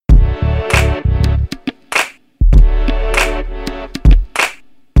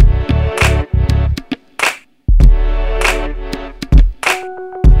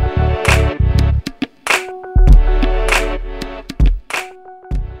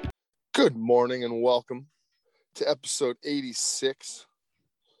Good morning and welcome to episode 86.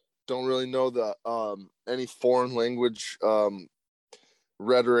 Don't really know the any foreign language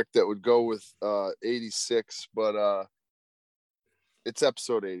rhetoric that would go with 86, but it's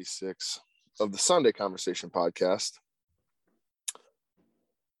episode 86 of the Sunday Conversation podcast,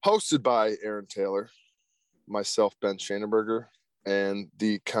 hosted by Aaron Taylor, myself, Ben Schaneberger, and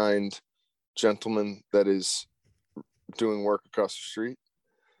the kind gentleman that is doing work across the street.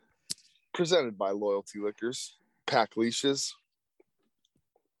 Presented by Loyalty Liquors, Pack Leashes.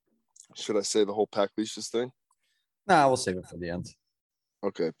 Should I say the whole Pack Leashes thing? Nah, we'll save it for the end.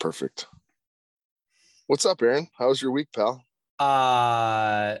 Okay, perfect. What's up, Aaron? How was your week, pal?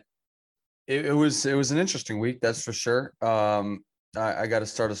 It was an interesting week, that's for sure. I got to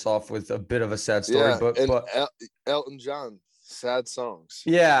start us off with a bit of a sad story, but Elton John, sad songs.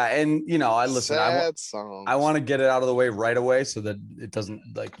 Yeah, and I listen. Sad songs. I want to get it out of the way right away so that it doesn't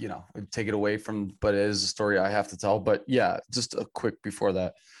take it away from. But it is a story I have to tell. But yeah, just a quick before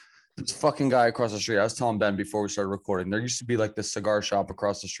that. This fucking guy across the street. I was telling Ben before we started recording. There used to be like this cigar shop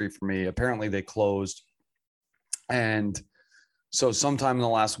across the street from me. Apparently they closed, and so sometime in the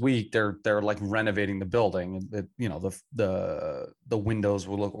last week they're like renovating the building. And the windows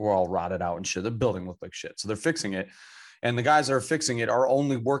were all rotted out and shit. The building looked like shit. So they're fixing it. And the guys that are fixing it are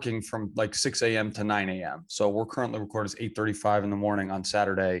only working from like 6 a.m. to 9 a.m. So we're currently recording 8:35 in the morning on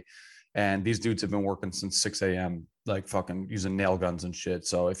Saturday. And these dudes have been working since 6 a.m., like fucking using nail guns and shit.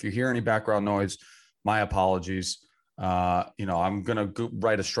 So if you hear any background noise, my apologies. I'm going to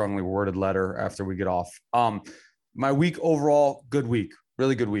write a strongly worded letter after we get off. My week overall, good week,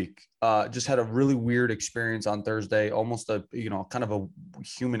 really good week. Just had a really weird experience on Thursday, almost a, kind of a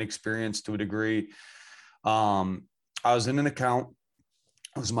human experience to a degree. I was in an account.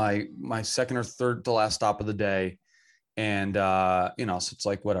 It was my second or third to last stop of the day. And, so it's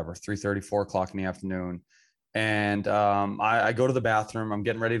like, whatever, 3:30, 4 o'clock in the afternoon. And I go to the bathroom. I'm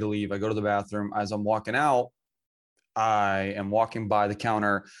getting ready to leave. I go to the bathroom. As I'm walking out, I am walking by the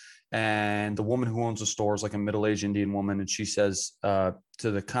counter, and the woman who owns the store is like a middle-aged Indian woman. And she says to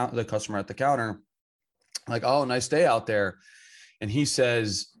the customer at the counter, like, "Oh, nice day out there." And he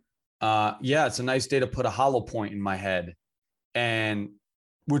says, "Yeah, it's a nice day to put a hollow point in my head." And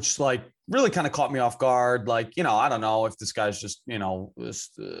which like really kind of caught me off guard. Like, I don't know if this guy's just,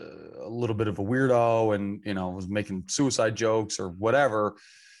 just a little bit of a weirdo and, was making suicide jokes or whatever.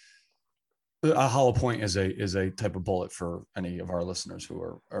 A hollow point is a type of bullet for any of our listeners who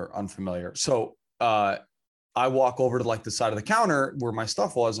are unfamiliar. So I walk over to like the side of the counter where my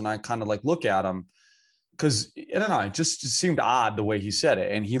stuff was, and I kind of like look at him. Because I don't know, it just seemed odd the way he said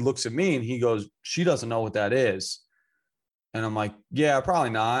it. And he looks at me and he goes, "She doesn't know what that is." And I'm like, "Yeah, probably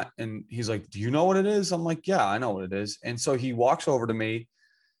not." And he's like, "Do you know what it is?" I'm like, "Yeah, I know what it is." And so he walks over to me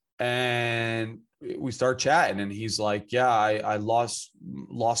and we start chatting. And he's like, "Yeah, I lost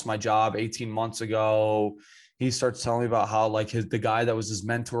my job 18 months ago." He starts telling me about how like the guy that was his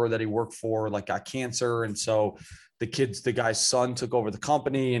mentor that he worked for, like got cancer. And so the guy's son took over the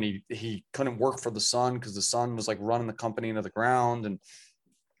company, and he couldn't work for the son because the son was like running the company into the ground.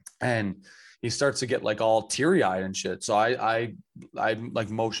 And he starts to get like all teary eyed and shit. So I like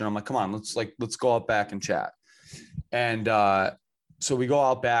motion. I'm like, "Come on, let's go out back and chat." And, so we go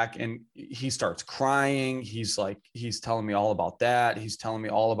out back and he starts crying. He's telling me all about that. He's telling me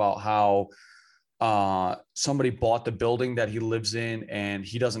all about how, somebody bought the building that he lives in, and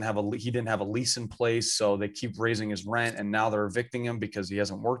he didn't have a lease in place. So they keep raising his rent, and now they're evicting him because he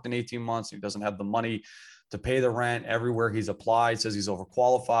hasn't worked in 18 months. He doesn't have the money to pay the rent. Everywhere he's applied says he's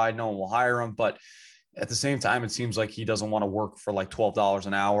overqualified. No one will hire him. But at the same time, it seems like he doesn't want to work for like $12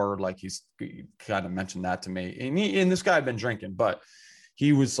 an hour. Like he kind of mentioned that to me. And this guy had been drinking, but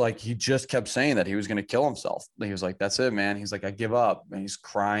he was like, he just kept saying that he was going to kill himself. He was like, "That's it, man." He's like, "I give up." And he's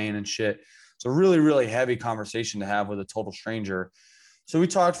crying and shit. It's a really, really heavy conversation to have with a total stranger. So we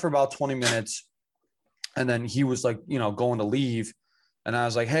talked for about 20 minutes, and then he was like, going to leave. And I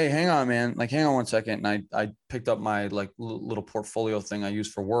was like, "Hey, hang on, man. Like, hang on one second." And I picked up my like little portfolio thing I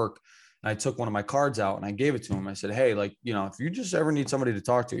use for work. And I took one of my cards out and I gave it to him. I said, "Hey, like, if you just ever need somebody to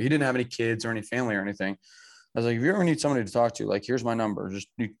talk to," he didn't have any kids or any family or anything. I was like, "If you ever need somebody to talk to, like, here's my number. Just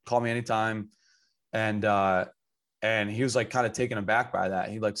you call me anytime." And he was like kind of taken aback by that.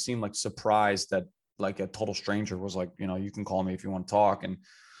 He like seemed like surprised that like a total stranger was like, "You can call me if you want to talk." And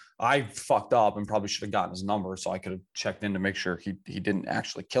I fucked up and probably should have gotten his number so I could have checked in to make sure he didn't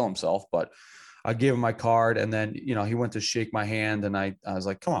actually kill himself. But I gave him my card, and then, he went to shake my hand, and I was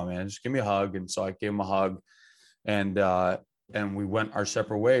like, "Come on, man, just give me a hug." And so I gave him a hug, and we went our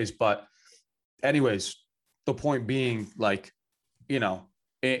separate ways. But anyways, the point being, like,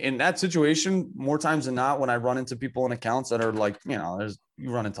 in that situation, more times than not, when I run into people in accounts that are like, you know,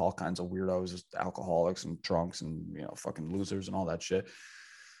 you run into all kinds of weirdos, just alcoholics and drunks and, you know, fucking losers and all that shit.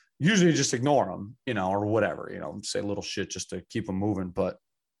 Usually just ignore them, you know, or whatever, you know, say little shit just to keep them moving. But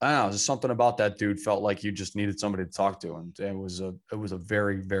I don't know, there's something about that dude felt like you just needed somebody to talk to. And it was a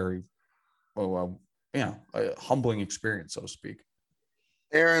very, very, a humbling experience, so to speak.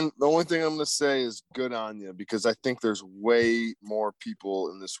 Aaron, the only thing I'm going to say is good on you, because I think there's way more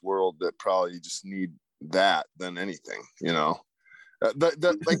people in this world that probably just need that than anything, you know.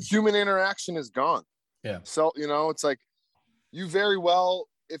 The like human interaction is gone. Yeah. So, you know, it's like you very well,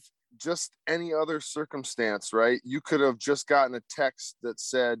 if just any other circumstance, right? You could have just gotten a text that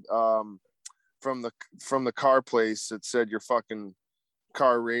said from the car place that said your fucking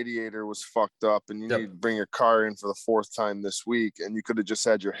car radiator was fucked up and you need to bring your car in for the 4th time this week, and you could have just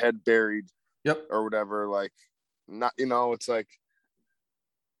had your head buried or whatever. Like, not, you know, it's like,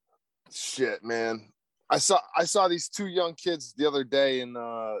 shit, man. I saw these 2 young kids the other day in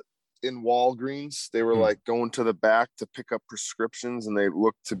Walgreens. They were like going to the back to pick up prescriptions, and they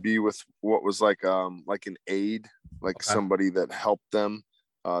looked to be with what was like an aide, like somebody that helped them.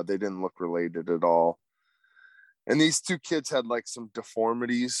 They didn't look related at all. And these 2 kids had like some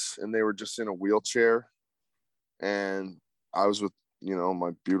deformities, and they were just in a wheelchair. And I was with, you know,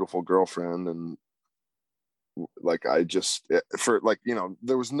 my beautiful girlfriend, and like, I just, for like, you know,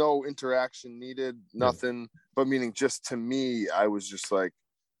 there was no interaction needed, nothing, but meaning just to me, I was just like,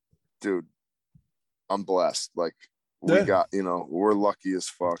 dude, I'm blessed. Like, we got, you know, we're lucky as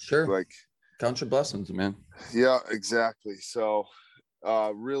fuck. Sure. Like, count your blessings, man. Yeah, exactly. So,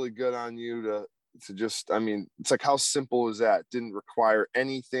 really good on you to just, I mean, it's like, how simple is that? Didn't require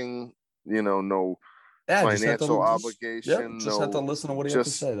anything, you know, no financial obligation. Just had to listen to what he had to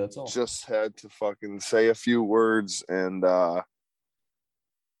say. That's all. Just had to fucking say a few words, and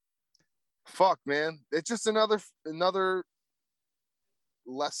fuck, man, it's just another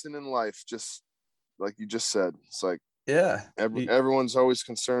lesson in life. Just like you just said, it's like, everyone's always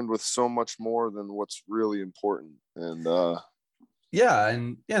concerned with so much more than what's really important. And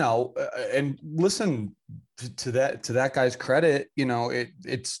and you know, and listen, to that guy's credit, you know,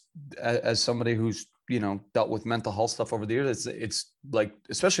 it's as somebody who's, you know, dealt with mental health stuff over the years, it's like,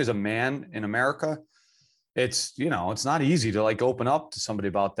 especially as a man in America, it's, you know, it's not easy to like open up to somebody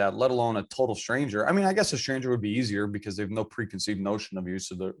about that, let alone a total stranger. I mean, I guess a stranger would be easier because they have no preconceived notion of you,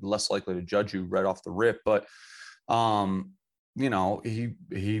 so they're less likely to judge you right off the rip. But you know,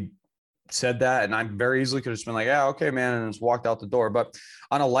 he said that, and I very easily could have just been like, yeah, okay, man, and just walked out the door. But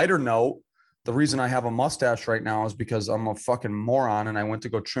on a lighter note, the reason I have a mustache right now is because I'm a fucking moron, and I went to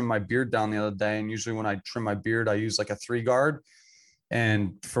go trim my beard down the other day. And usually when I trim my beard, I use like a 3 guard.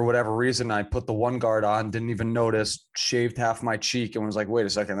 And for whatever reason, I put the 1 guard on, didn't even notice, shaved half my cheek, and was like, wait a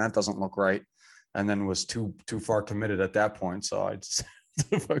second, that doesn't look right. And then was too far committed at that point. So I just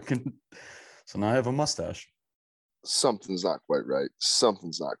so now I have a mustache. Something's not quite right.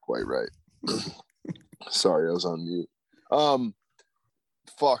 Sorry, I was on mute.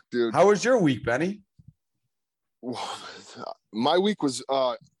 Fuck, dude. How was your week, Benny? My week was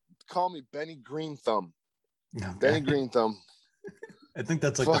call me Benny Green Thumb. Okay. Benny Green Thumb. I think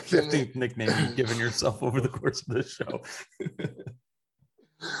that's like the 15th nickname you've given yourself over the course of this show.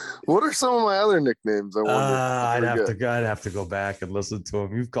 What are some of my other nicknames? I wonder. I'd have to go back and listen to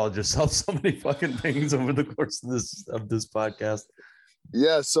them. You've called yourself so many fucking things over the course of this podcast.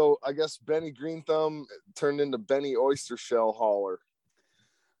 Yeah, so I guess Benny Green Thumb turned into Benny Oyster Shell Hauler.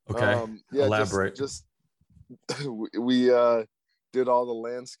 Okay. Elaborate. Just we did all the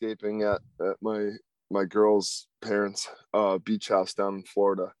landscaping at my girl's parents' beach house down in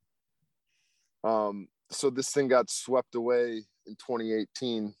Florida. So this thing got swept away in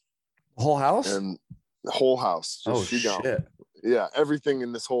 2018. Whole house? And the whole house. Shit. Yeah, everything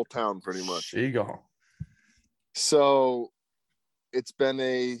in this whole town pretty much. She gone. So it's been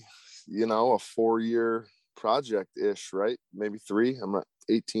a 4-year project-ish, right? Maybe 3. I'm at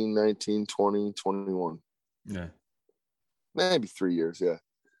 18, 19, 20, 21. Yeah. Maybe 3 years, yeah.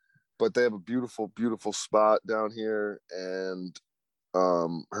 But they have a beautiful, beautiful spot down here, and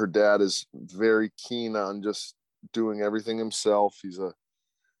her dad is very keen on just doing everything himself. He's a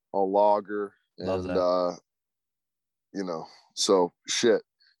logger. Love and that. So shit,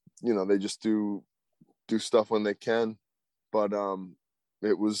 they just do stuff when they can. But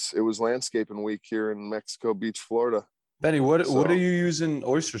it was landscaping week here in Mexico Beach, Florida. Benny, what are you using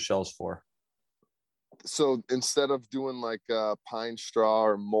oyster shells for? So instead of doing like pine straw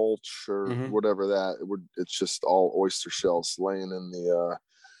or mulch or whatever it's just all oyster shells laying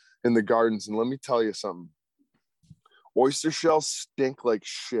in the gardens. And let me tell you something. oyster shells stink like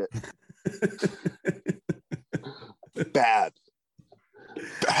shit. Bad.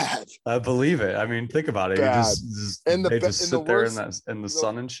 I believe it. I mean, think about it. You just and they just sit there worst, in the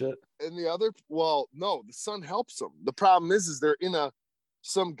sun and shit. And the other, well, no, the sun helps them. The problem is they're in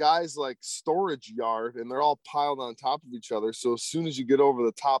some guy's like storage yard, and they're all piled on top of each other. So as soon as you get over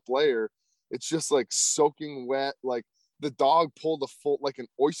the top layer, it's just like soaking wet. Like the dog pulled like an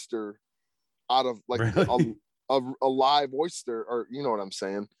oyster out of like really? a live oyster, or you know what I'm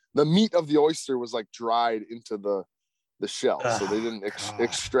saying? The meat of the oyster was like dried into the shell, so they didn't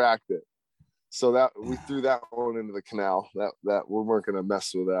extract it. So that we threw that one into the canal. That we weren't gonna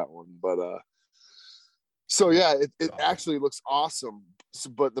mess with that one, but so yeah, it actually looks awesome. So,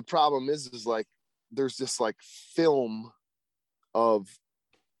 but the problem is like there's this like film of,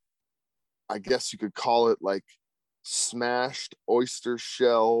 I guess you could call it like smashed oyster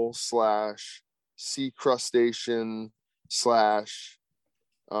shell / sea crustacean /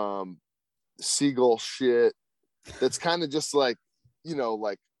 seagull shit. That's kind of just like, you know,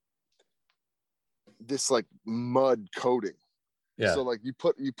 like this like mud coating. Yeah. So like you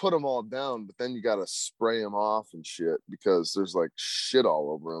put them all down, but then you got to spray them off and shit because there's like shit all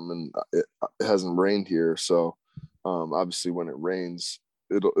over them, and it hasn't rained here. So obviously when it rains,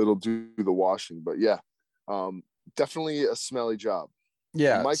 it'll do the washing. But yeah, definitely a smelly job.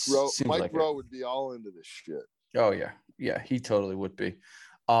 Yeah. Mike Rowe would be all into this shit. Oh yeah. Yeah. He totally would be.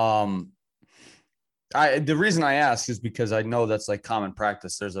 The reason I ask is because I know that's like common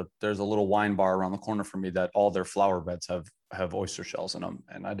practice. There's a little wine bar around the corner from me that all their flower beds have oyster shells in them.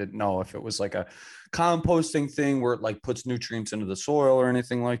 And I didn't know if it was like a composting thing where it like puts nutrients into the soil or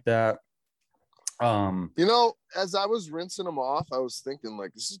anything like that. You know, as I was rinsing them off, I was thinking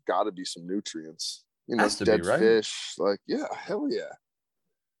like, this has got to be some nutrients, you know, dead fish. Like, yeah, hell yeah.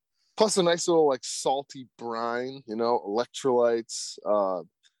 Plus a nice little like salty brine, you know, electrolytes,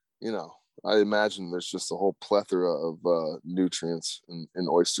 you know, I imagine there's just a whole plethora of nutrients in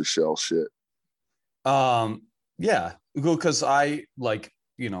oyster shell shit. Yeah, because I like,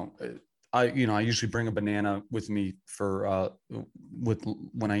 I usually bring a banana with me for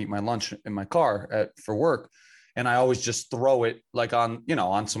when I eat my lunch in my car for work, and I always just throw it like on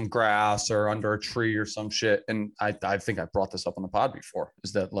some grass or under a tree or some shit. And I think I brought this up on the pod before,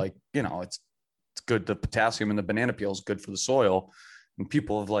 is that like, it's good. The potassium in the banana peel is good for the soil. And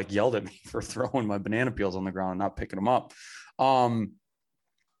people have like yelled at me for throwing my banana peels on the ground and not picking them up.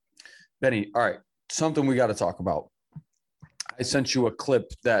 Benny, all right, something we got to talk about. I sent you a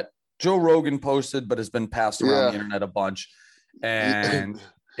clip that Joe Rogan posted, but has been passed around the internet a bunch. And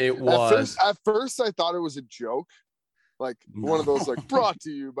it was at first I thought it was a joke, like one of those like brought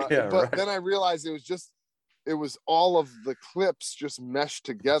to you, but then I realized it was all of the clips just meshed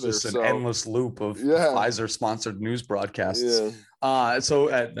together. It's just an endless loop of Pfizer sponsored news broadcasts. So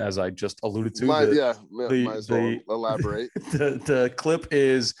as I just alluded to, might as well elaborate. The clip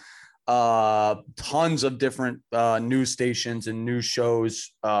is tons of different news stations and news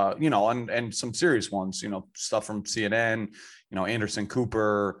shows, and some serious ones, stuff from CNN, Anderson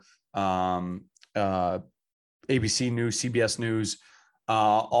Cooper, ABC News, CBS News,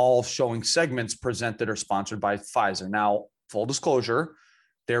 all showing segments presented or sponsored by Pfizer. Now, full disclosure,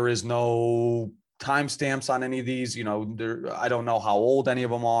 there is no timestamps on any of these. I don't know how old any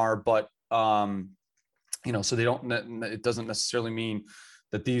of them are, but so they don't. It doesn't necessarily mean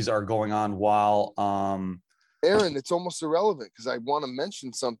that these are going on while. Aaron, it's almost irrelevant because I want to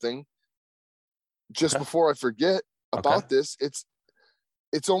mention something just before I forget about this. It's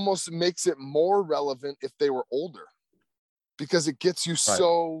almost makes it more relevant if they were older, because it gets you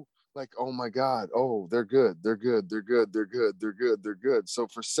so like, oh my God, oh, they're good. So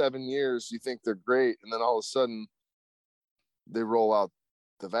for 7 years, you think they're great. And then all of a sudden they roll out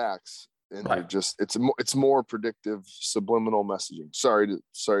the vax, and you're just, it's more predictive subliminal messaging. Sorry to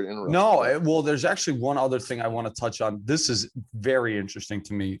interrupt. No, well, there's actually one other thing I want to touch on. This is very interesting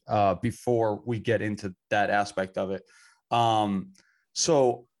to me before we get into that aspect of it.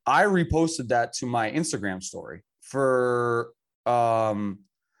 So I reposted that to my Instagram story for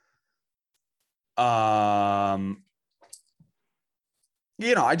I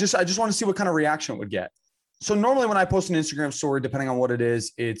just want to see what kind of reaction it would get. So normally when I post an Instagram story, depending on what it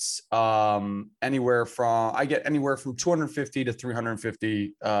is, it's I get anywhere from 250 to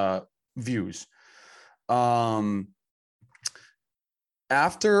 350 views.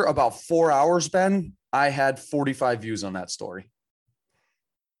 After about 4 hours, Ben, I had 45 views on that story.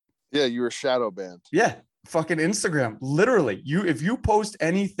 Yeah, you were shadow banned. Yeah, fucking Instagram. Literally, if you post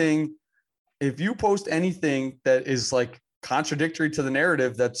anything that is like contradictory to the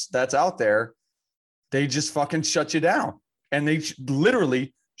narrative that's out there, they just fucking shut you down. And they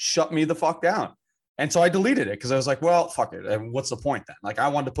literally shut me the fuck down. And so I deleted it because I was like, well, fuck it. And what's the point then? Like, I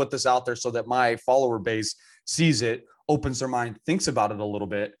wanted to put this out there so that my follower base sees it, opens their mind, thinks about it a little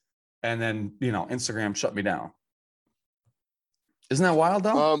bit. And then, Instagram shut me down. Isn't that wild,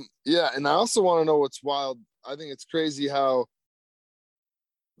 though? Yeah. And I also want to know what's wild. I think it's crazy how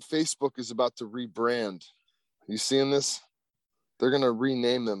Facebook is about to rebrand. You seeing this? They're going to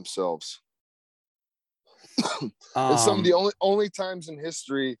rename themselves. It's some of the only times in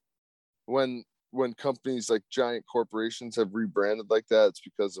history when companies like giant corporations have rebranded like that, it's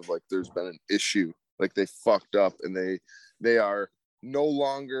because of like there's been an issue, like they fucked up and they are no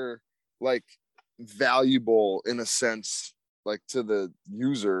longer like valuable in a sense, like to the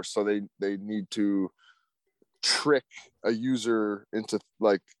user, so they need to trick a user into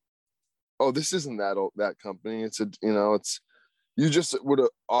like, oh, this isn't that company, it's you just would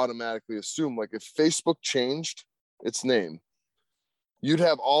automatically assume, like, if Facebook changed its name, you'd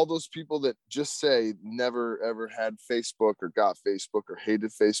have all those people that just say never ever had Facebook or got Facebook or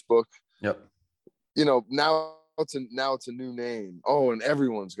hated Facebook. Yep. Now it's a new name. Oh, and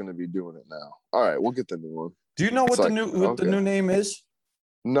everyone's going to be doing it now. All right, we'll get the new one. Do you know what the new name is?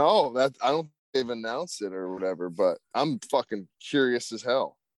 No, that I don't think they've announced it or whatever, but I'm fucking curious as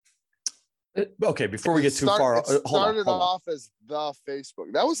hell. Okay, before we get too far, it started off as the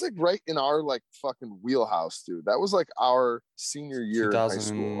Facebook. That was like right in our like fucking wheelhouse, dude. That was like our senior year in high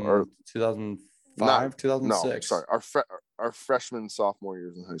school, or 2005, 2006. No, sorry, our freshman, sophomore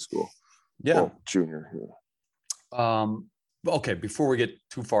years in high school. Yeah, well, junior. Yeah. Okay, before we get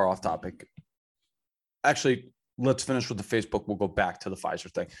too far off topic, actually, let's finish with the Facebook. We'll go back to the Pfizer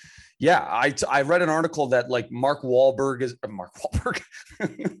thing. Yeah, I read an article that like Mark Zuckerberg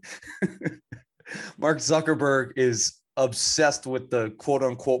is obsessed with the quote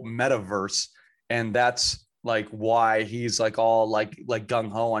unquote metaverse, and that's like why he's like all like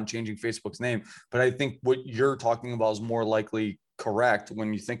gung ho on changing Facebook's name. But I think what you're talking about is more likely correct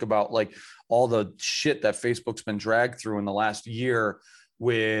when you think about like all the shit that Facebook's been dragged through in the last year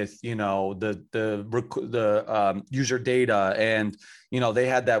with the user data, and they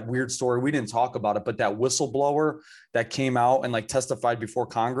had that weird story, we didn't talk about it, but that whistleblower that came out and like testified before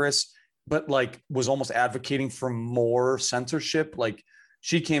Congress, but like was almost advocating for more censorship. Like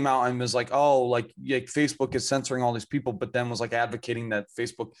she came out and was like, oh, like Facebook is censoring all these people, but then was like advocating that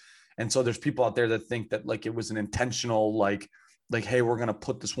Facebook. And so there's people out there that think that like it was an intentional like, hey, we're going to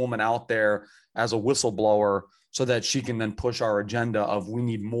put this woman out there as a whistleblower so that she can then push our agenda of we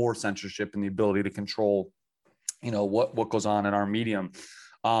need more censorship and the ability to control, what goes on in our medium.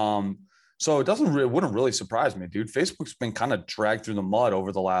 So it wouldn't really surprise me, dude. Facebook's been kind of dragged through the mud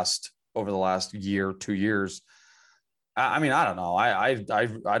over the last year, 2 years. I mean, I don't know. I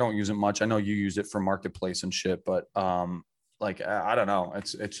don't use it much. I know you use it for marketplace and shit, but I don't know.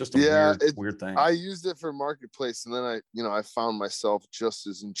 It's just a weird thing. I used it for marketplace, and then I found myself just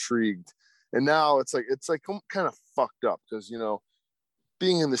as intrigued. And now it's like kind of fucked up because,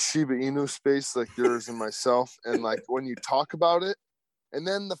 being in the Shiba Inu space like yours and myself, and like when you talk about it, and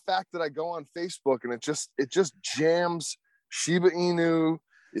then the fact that I go on Facebook and it just jams Shiba Inu,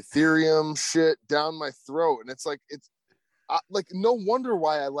 Ethereum shit down my throat. And it's like, like no wonder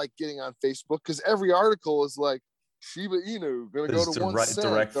why I like getting on Facebook, because every article is like Shiba Inu gonna go to 1 cent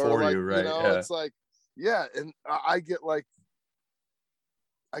direct for like, you, right? Yeah. It's like, yeah, and I get like,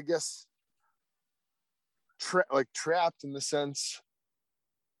 I guess, trapped in the sense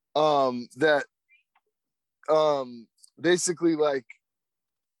that basically like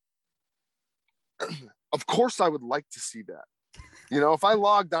of course I would like to see that, if I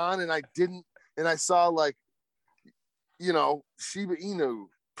logged on and I saw like, Shiba Inu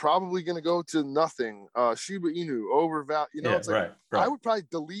probably going to go to nothing, Shiba Inu overvalued, it's like, right. I would probably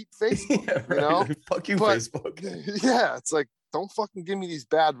delete Facebook. Yeah, fuck you, Facebook. Yeah, it's like, don't fucking give me these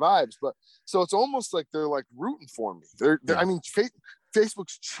bad vibes. But so it's almost like they're like rooting for me. I mean,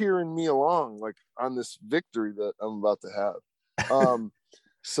 Facebook's cheering me along like on this victory that I'm about to have.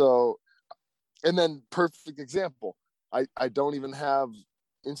 So, and then perfect example, I don't even have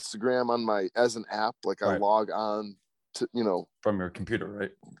Instagram on as an app. Like I log on to, from your computer,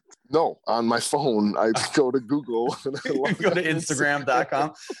 right? No, on my phone. I go to Google and I go to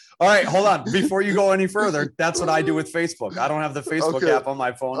Instagram.com. All right, hold on. Before you go any further, that's what I do with Facebook. I don't have the Facebook app on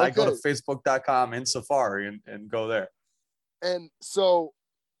my phone. Okay. I go to Facebook.com in Safari and go there. And so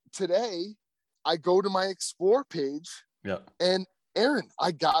today I go to my Explore page. Yeah. And Aaron,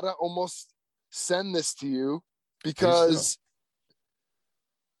 I gotta almost send this to you because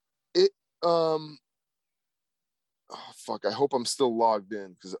it fuck, I hope I'm still logged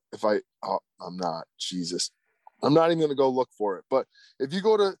in, because I'm not. Jesus, I'm not even gonna go look for it. But if you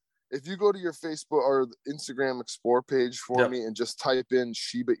go to your Facebook or Instagram Explore page for me and just type in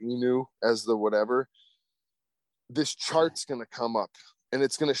Shiba Inu as the whatever, this chart's gonna come up and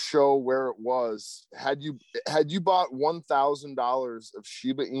it's gonna show where it was. Had you bought $1,000 of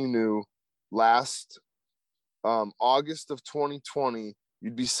Shiba Inu last August of 2020,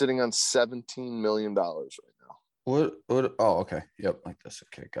 you'd be sitting on $17 million right now. What? Oh, okay. Yep, like this.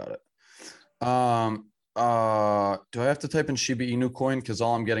 Okay, got it. Do I have to type in Shiba Inu coin? Because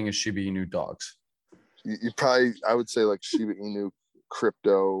all I'm getting is Shiba Inu dogs. You probably, I would say, like Shiba Inu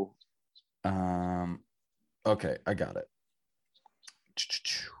crypto. Okay, I got it.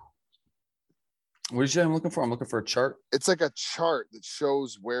 What did you say I'm looking for? I'm looking for a chart. It's like a chart that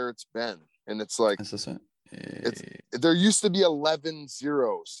shows where it's been, and it's like, is this it? There used to be 11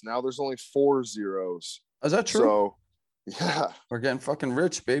 zeros. Now there's only 4 zeros. Is that true? So, yeah, we're getting fucking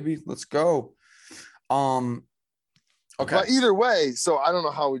rich, baby. Let's go. Okay. But either way, so I don't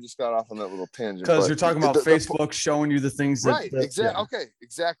know how we just got off on that little tangent. Because you're talking about Facebook showing you the things that. Right. Exactly. Yeah. Okay.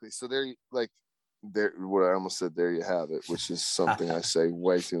 Exactly. So what I almost said, there you have it, which is something I say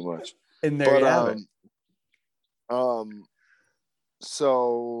way too much. And there you have it.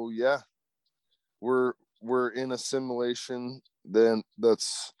 So yeah, we're in a simulation. Then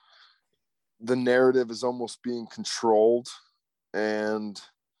that's the narrative is almost being controlled, and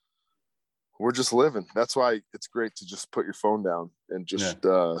we're just living. That's why it's great to just put your phone down and just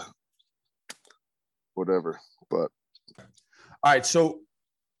whatever. But all right, so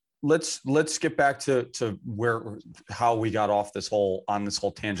let's get back to how we got off this whole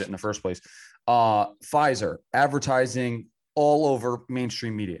tangent in the first place. Pfizer advertising all over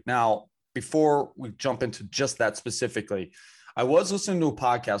mainstream media. Now, before we jump into just that specifically, I was listening to a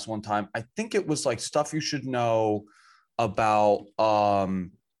podcast one time. I think it was like Stuff You Should Know about the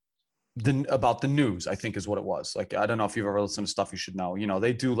news, I think is what it was. Like, I don't know if you've ever listened to Stuff You Should Know. You know,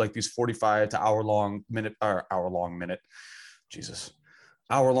 they do like these 45 to hour long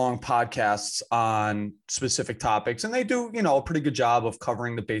podcasts on specific topics. And they do, you know, a pretty good job of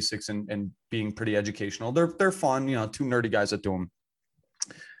covering the basics and being pretty educational. They're fun, you know, two nerdy guys that do them.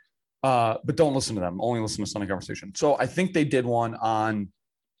 But don't listen to them. Only listen to Sunday Conversation. So I think they did one on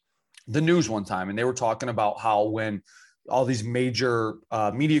the news one time, and they were talking about how when all these major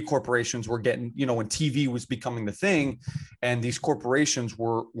media corporations were getting, you know, when TV was becoming the thing, and these corporations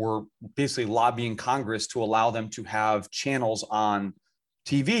were basically lobbying Congress to allow them to have channels on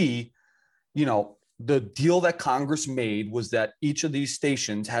TV, you know, the deal that Congress made was that each of these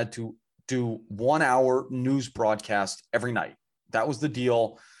stations had to do 1 hour news broadcast every night. That was the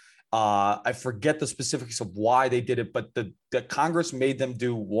deal. I forget the specifics of why they did it, but the Congress made them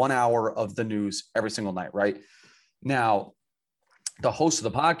do 1 hour of the news every single night, right? Now, the host of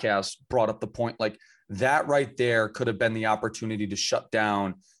the podcast brought up the point, like, that right there could have been the opportunity to shut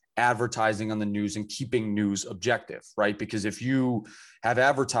down advertising on the news and keeping news objective, right? Because if you have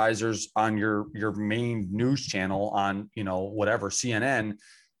advertisers on your main news channel on, you know, whatever, CNN,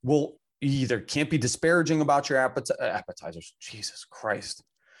 well, you either can't be disparaging about your appetizers. Jesus Christ.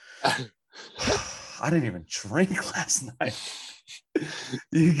 I didn't even drink last night.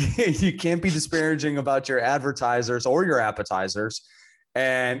 You can't be disparaging about your advertisers or your appetizers.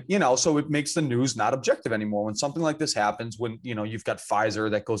 And, you know, so it makes the news not objective anymore. When something like this happens, when, you know, you've got Pfizer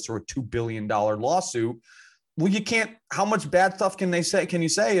that goes through a $2 billion lawsuit, well, you can't, how much bad stuff can you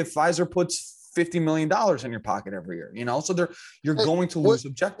say if Pfizer puts $50 million in your pocket every year, you know? So you're going to lose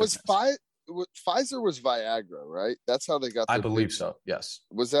objectiveness. Pfizer was Viagra, right? That's how they got I believe so, yes.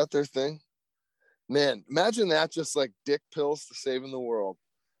 Was that their thing? Man, imagine that, just like dick pills to saving the world.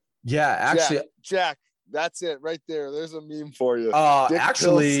 Yeah, actually. Jack, that's it right there. There's a meme for you.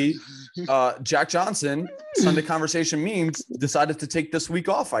 Jack Johnson, Sunday Conversation memes, decided to take this week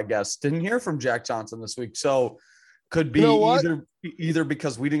off, I guess. Didn't hear from Jack Johnson this week. So could be either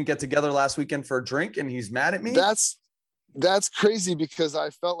because we didn't get together last weekend for a drink and he's mad at me. That's crazy, because I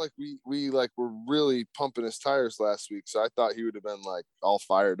felt like we like were really pumping his tires last week. So I thought he would have been like all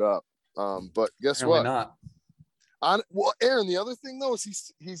fired up. But guess Apparently what? Not. Well, Aaron, the other thing though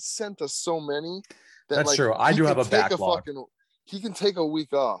is he's sent us so many that's like, true. I do have a backlog. He can take a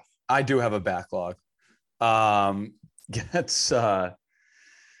week off. I do have a backlog. That's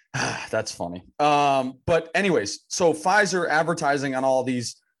funny. But anyways, so Pfizer advertising on all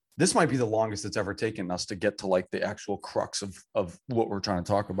these. This might be the longest it's ever taken us to get to like the actual crux of what we're trying to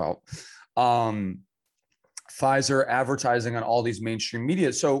talk about. Pfizer advertising on all these mainstream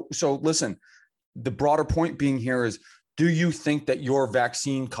media. So listen, the broader point being here is do you think that your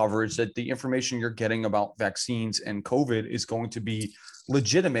vaccine coverage, that the information you're getting about vaccines and COVID is going to be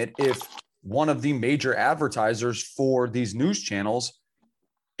legitimate if one of the major advertisers for these news channels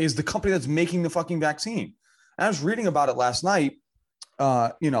is the company that's making the fucking vaccine? And I was reading about it last night.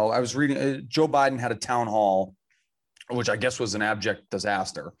 I was reading Joe Biden had a town hall, which I guess was an abject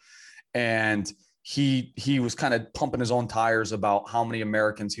disaster. And he was kind of pumping his own tires about how many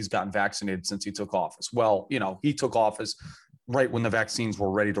Americans he's gotten vaccinated since he took office. Well, he took office right when the vaccines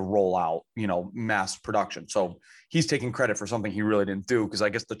were ready to roll out, mass production. So he's taking credit for something he really didn't do, because I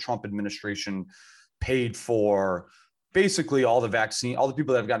guess the Trump administration paid for basically all the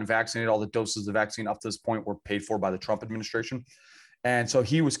people that have gotten vaccinated, all the doses of vaccine up to this point were paid for by the Trump administration. And so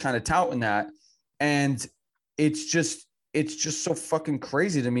he was kind of touting that. And it's just so fucking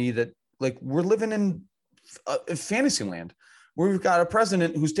crazy to me that, like, we're living in a fantasy land where we've got a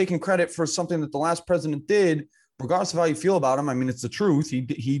president who's taking credit for something that the last president did, regardless of how you feel about him. I mean, it's the truth. He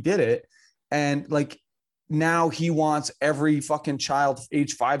did it. And like, now he wants every fucking child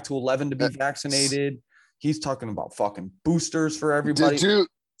age 5 to 11 to be vaccinated. He's talking about fucking boosters for everybody.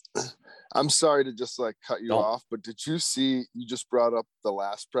 I'm sorry to just like cut you off, but did you see, you just brought up the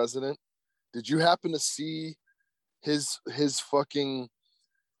last president. Did you happen to see his fucking,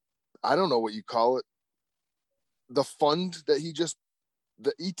 I don't know what you call it, the fund that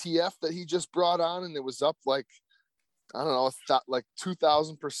the ETF that he just brought on, and it was up like, I don't know, like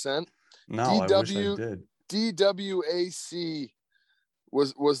 2,000%. No, I wish I did. DWAC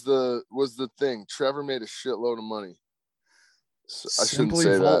was the thing. Trevor made a shitload of money. So I shouldn't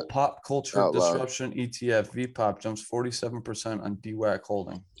say that. Pop culture disruption ETF VPOP jumps 47% on DWAC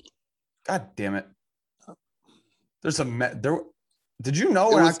holding. God damn it. Did you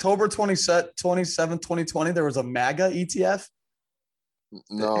know in October 27, 2020, there was a MAGA ETF?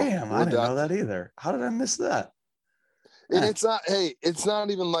 No. Damn, I didn't know that either. How did I miss that? And it's not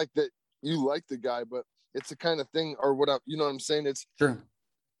even like that you like the guy, but it's the kind of thing, or you know what I'm saying? It's sure.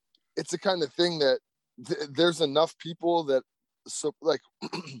 It's the kind of thing that there's enough people that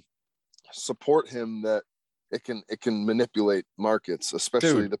support him that it can manipulate markets,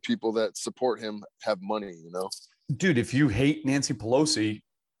 especially the people that support him have money, Dude, if you hate Nancy Pelosi,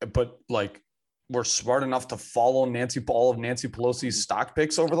 but like we're smart enough to follow all of Nancy Pelosi's stock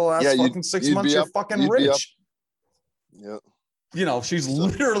picks over the last fucking 6 months, you're fucking rich. Yeah. She's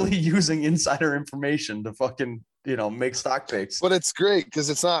literally using insider information to fucking, make stock picks. But it's great because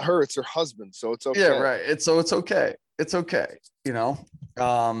it's not her, it's her husband. So it's okay. Yeah, right. It's okay. It's okay.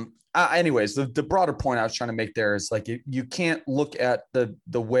 Anyways, the broader point I was trying to make there is like, you can't look at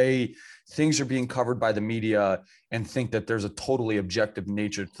the way things are being covered by the media and think that there's a totally objective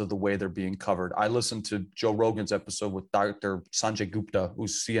nature to the way they're being covered. I listened to Joe Rogan's episode with Dr. Sanjay Gupta,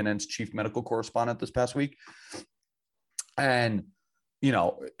 who's CNN's chief medical correspondent this past week. And,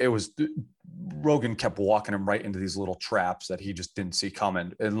 it was Rogan kept walking him right into these little traps that he just didn't see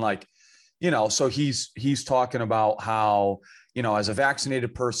coming. And like, so he's talking about how, as a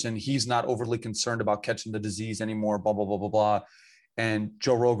vaccinated person, he's not overly concerned about catching the disease anymore, blah, blah, blah, blah, blah. And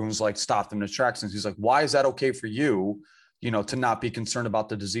Joe Rogan was like, stopped him in his tracks. And he's like, why is that okay for you, to not be concerned about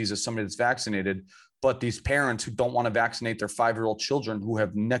the disease as somebody that's vaccinated? But these parents who don't want to vaccinate their 5-year-old children who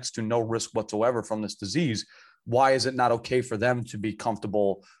have next to no risk whatsoever from this disease, why is it not okay for them to be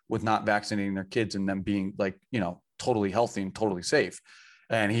comfortable with not vaccinating their kids and them being like, totally healthy and totally safe?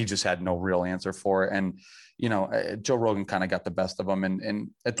 And he just had no real answer for it. And, Joe Rogan kind of got the best of him. And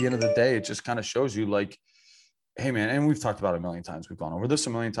at the end of the day, it just kind of shows you like, hey man, and we've talked about it a million times. We've gone over this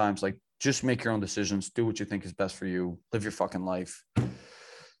a million times. Like, just make your own decisions, do what you think is best for you, live your fucking life,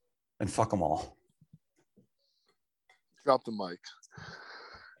 and fuck them all. Drop the mic.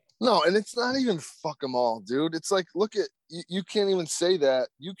 No, and it's not even fuck them all, dude. It's like, look at you can't even say that.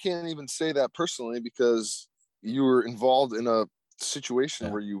 You can't even say that personally because you were involved in a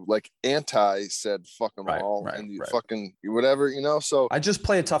situation where you like anti said fuck them all and you fucking whatever, So I just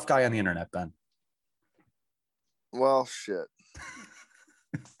play a tough guy on the internet, Ben. Well, shit.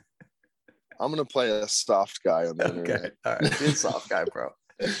 I'm gonna play a soft guy on the internet. Okay, all right, be a soft guy, bro.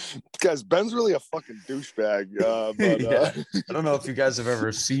 Guys, Ben's really a fucking douchebag. I don't know if you guys have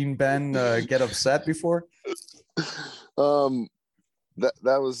ever seen Ben get upset before. That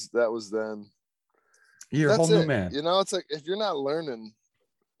was then. You're a whole new man. It's like if you're not learning,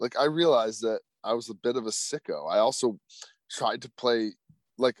 like I realized that I was a bit of a sicko. I also tried to play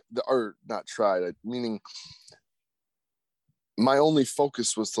meaning my only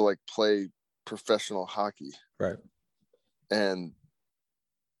focus was to like play professional hockey. Right. And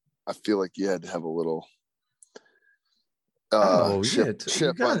I feel like you had to have a little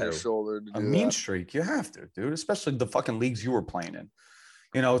chip on your shoulder to a mean streak. You have to, dude, especially the fucking leagues you were playing in.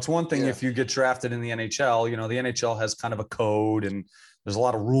 You know, it's one thing if you get drafted in the NHL, you know, the NHL has kind of a code and there's a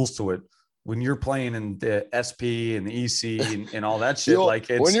lot of rules to it. When you're playing in the SP and the EC and all that shit,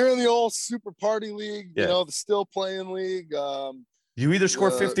 when you're in the old super party league, you know, the still playing league, you either score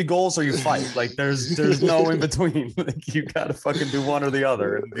 50 goals or you fight. Like there's no in between. Like you got to fucking do one or the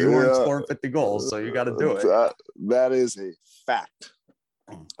other. And you weren't scoring 50 goals, so you got to do it. That is a fact.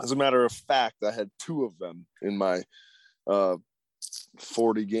 As a matter of fact, I had 2 of them in my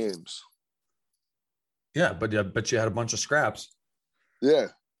 40 games. Yeah, but you had a bunch of scraps. Yeah,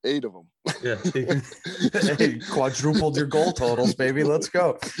 8 of them. Yeah, hey, quadrupled your goal totals, baby. Let's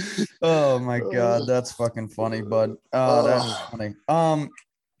go. Oh my god, that's fucking funny, bud. That's funny.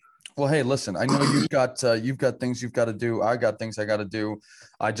 Well, hey, listen, I know you've got things you've got to do. I got things I got to do.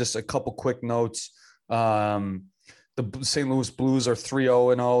 I just a couple quick notes. The St. Louis Blues are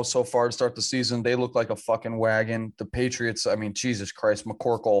 3-0-0 so far to start the season. They look like a fucking wagon. The Patriots, I mean, Jesus Christ,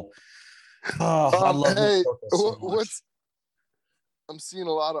 McCorkle. Oh, I love McCorkle so much. I'm seeing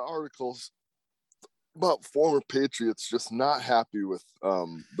a lot of articles about former Patriots just not happy with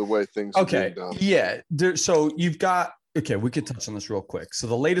the way things are being done. Yeah. So you've got we could touch on this real quick. So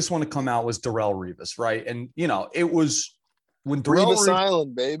the latest one to come out was Darrelle Revis, right? And you know, it was when Revis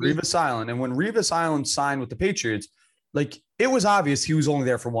Island, baby. Revis Island. And when Revis Island signed with the Patriots, like it was obvious he was only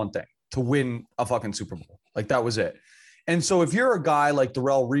there for one thing, to win a fucking Super Bowl. Like that was it. And so if you're a guy like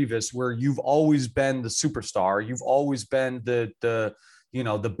Darrelle Revis, where you've always been the superstar, you've always been the you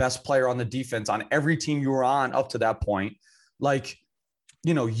know, the best player on the defense on every team you were on up to that point, like,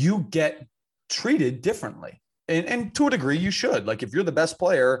 you know, you get treated differently. And to a degree, you should. Like if you're the best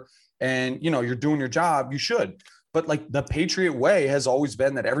player and, you know, you're doing your job, you should. But like the Patriot way has always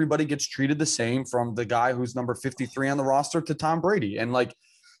been that everybody gets treated the same, from the guy who's number 53 on the roster to Tom Brady. And like,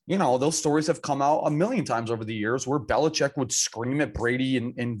 you know, those stories have come out a million times over the years where Belichick would scream at Brady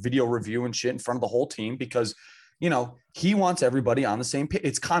in video review and shit in front of the whole team because, you know, he wants everybody on the same page.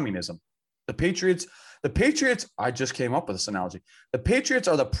 It's communism. The Patriots, I just came up with this analogy. The Patriots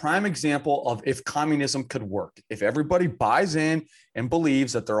are the prime example of if communism could work. If everybody buys in and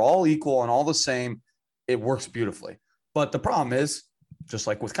believes that they're all equal and all the same, it works beautifully. But the problem is, just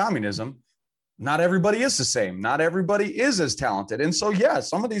like with communism, not everybody is the same. Not everybody is as talented. And so, yeah,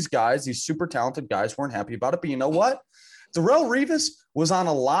 some of these guys, these super talented guys, weren't happy about it. But you know what? Darrelle Revis was on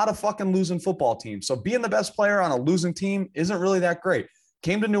a lot of fucking losing football teams. So being the best player on a losing team isn't really that great.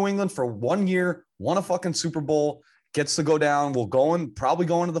 Came to New England for 1 year, won a fucking Super Bowl, gets to go down. Probably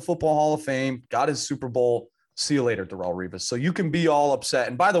go into the Football Hall of Fame, got his Super Bowl. See you later, Darrelle Revis. So you can be all upset.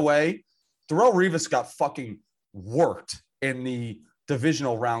 And by the way, Darrelle Revis got fucking worked in the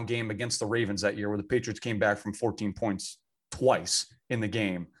divisional round game against the Ravens that year, where the Patriots came back from 14 points twice in the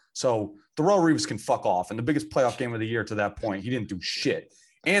game. So Darrelle Revis can fuck off. And the biggest playoff game of the year to that point, he didn't do shit.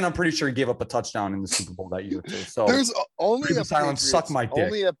 And I'm pretty sure he gave up a touchdown in the Super Bowl that year too. So there's only Revis Island suck my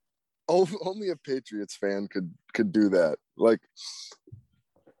dick. Only a Patriots fan could do that. Like,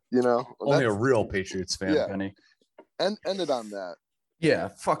 you know, only a real Patriots fan, Penny. And ended on that. Yeah,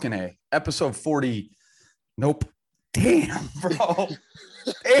 fucking A. Episode 40. Nope. Damn, bro.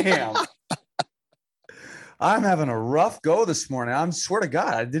 Damn. I'm having a rough go this morning. I swear to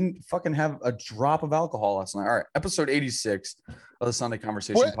God, I didn't fucking have a drop of alcohol last night. All right, episode 86 of the Sunday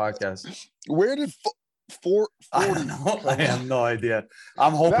Conversation podcast. Where did 40? I don't know. I have no idea.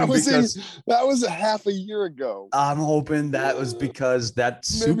 I'm hoping that was a half a year ago. I'm hoping that was because that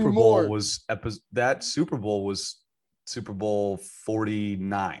Super Bowl was Super Bowl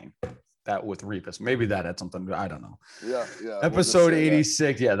 49. That with Revis. Maybe that had something to do. I don't know. Yeah. Episode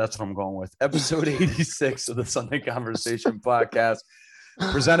 86. Yeah, that's what I'm going with. Episode 86 of the Sunday Conversation podcast.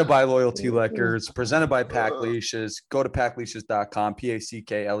 Presented by Loyalty Liquors. Presented by Pack Leashes. Go to packleashes.com.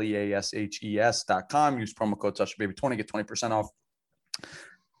 PACKLEASHES.com. Use promo code SusherBaby20. Get 20% off.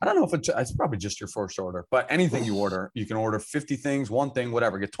 I don't know if it's probably just your first order, but anything you order, you can order 50 things, one thing,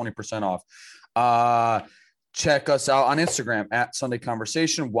 whatever. Get 20% off. Check us out on Instagram at Sunday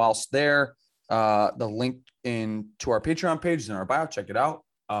Conversation. Whilst there, the link to our Patreon page is in our bio. Check it out.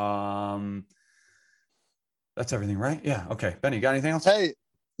 That's everything, right? Yeah. Okay. Benny, you got anything else? Hey,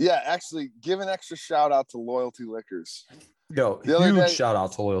 yeah, actually, give an extra shout out to Loyalty Liquors. Yo, huge shout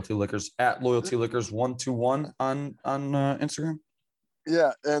out to Loyalty Liquors at Loyalty Liquors 121 on Instagram.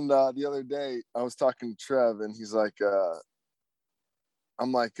 Yeah, and the other day I was talking to Trev, and he's like,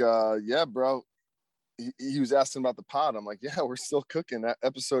 I'm like, yeah, bro. He was asking about the pod. I'm like, yeah, we're still cooking.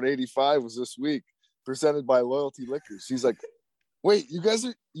 Episode 85 was this week, presented by Loyalty Liquors. He's like, Wait,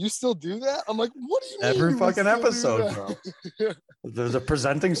 you still do that? I'm like, what do you mean? Every we fucking still do episode, that? bro. There's a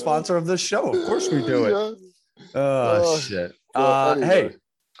presenting sponsor of this show. Of course we do it. Yeah. Oh, shit. Anyway. Hey,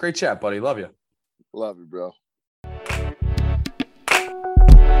 great chat, buddy. Love you. Love you, bro.